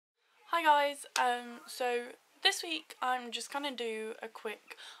Hi guys, so this week I'm just going to do a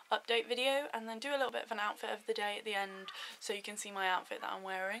quick update video and then do a little bit of an outfit of the day at the end so you can see my outfit that I'm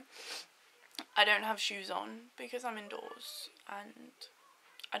wearing. I don't have shoes on because I'm indoors and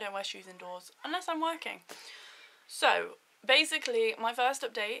I don't wear shoes indoors unless I'm working. So basically my first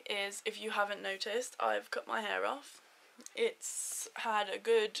update is, if you haven't noticed, I've cut my hair off. It's had a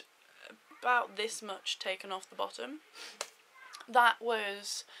good about this much taken off the bottom. That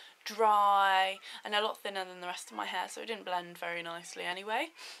was dry and a lot thinner than the rest of my hair, so it didn't blend very nicely anyway.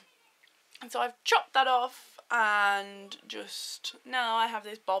 And so I've chopped that off and just now I have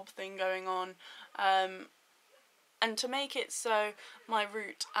this bob thing going on. And to make it so my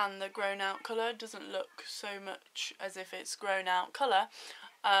root and the grown out colour doesn't look so much as if it's grown out colour,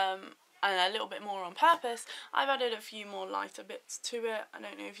 and a little bit more on purpose, I've added a few more lighter bits to it. I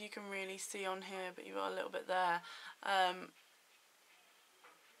don't know if you can really see on here, but you've got a little bit there.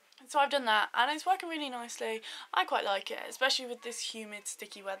 So I've done that and it's working really nicely. I quite like it, especially with this humid,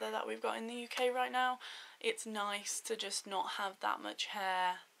 sticky weather that we've got in the UK right now. It's nice to just not have that much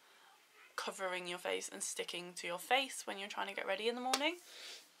hair covering your face and sticking to your face when you're trying to get ready in the morning.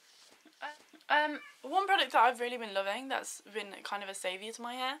 One product that I've really been loving, that's been kind of a saviour to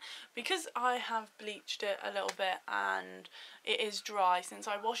my hair, because I have bleached it a little bit and it is dry since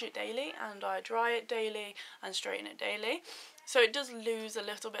I wash it daily and I dry it daily and straighten it daily. So it does lose a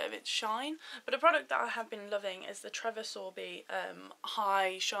little bit of its shine. But a product that I have been loving is the Trevor Sorbet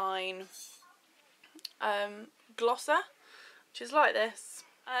High Shine Glosser, which is like this.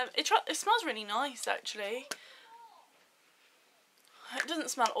 It smells really nice actually. It doesn't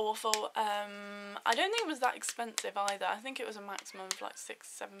smell awful. I don't think it was that expensive either. I think it was a maximum of like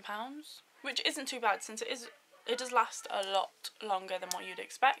 £6–7, which isn't too bad since it does last a lot longer than what you'd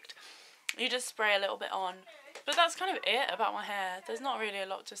expect. You just spray a little bit on. But that's kind of it about my hair. There's not really a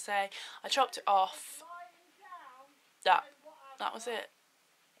lot to say. I chopped it off. That was it.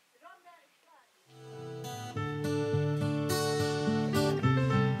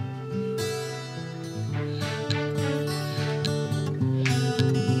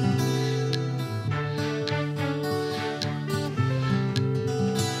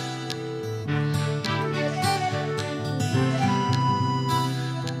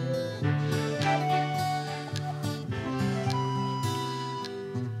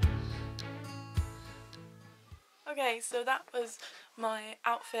 Okay, so that was my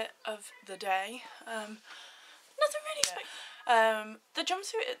outfit of the day. Nothing really special. The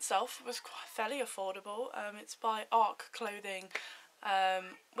jumpsuit itself was fairly affordable. It's by Arc Clothing,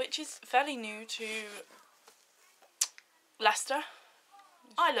 which is fairly new to Leicester.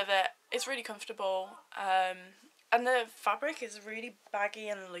 I love it. It's really comfortable. And the fabric is really baggy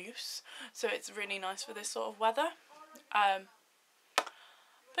and loose, so it's really nice for this sort of weather.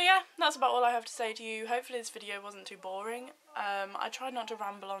 But yeah, that's about all I have to say to you. Hopefully this video wasn't too boring. I tried not to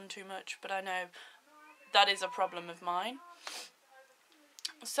ramble on too much, but I know that is a problem of mine.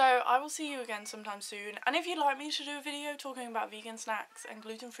 So I will see you again sometime soon. And if you'd like me to do a video talking about vegan snacks and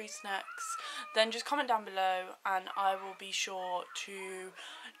gluten-free snacks, then just comment down below and I will be sure to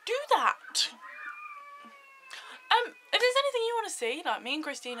do that. If there's anything you want to see, like, me and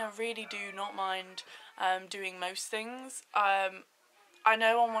Christina really do not mind doing most things. I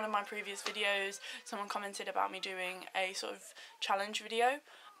know on one of my previous videos someone commented about me doing a sort of challenge video,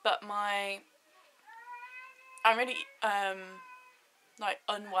 but I'm really like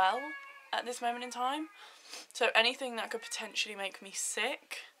unwell at this moment in time, so anything that could potentially make me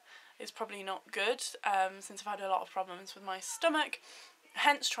sick is probably not good, since I've had a lot of problems with my stomach,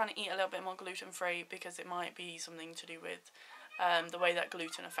 hence trying to eat a little bit more gluten free, because it might be something to do with the way that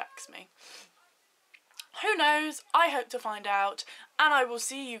gluten affects me. Who knows? I hope to find out, and I will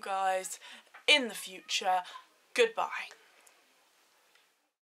see you guys in the future. Goodbye.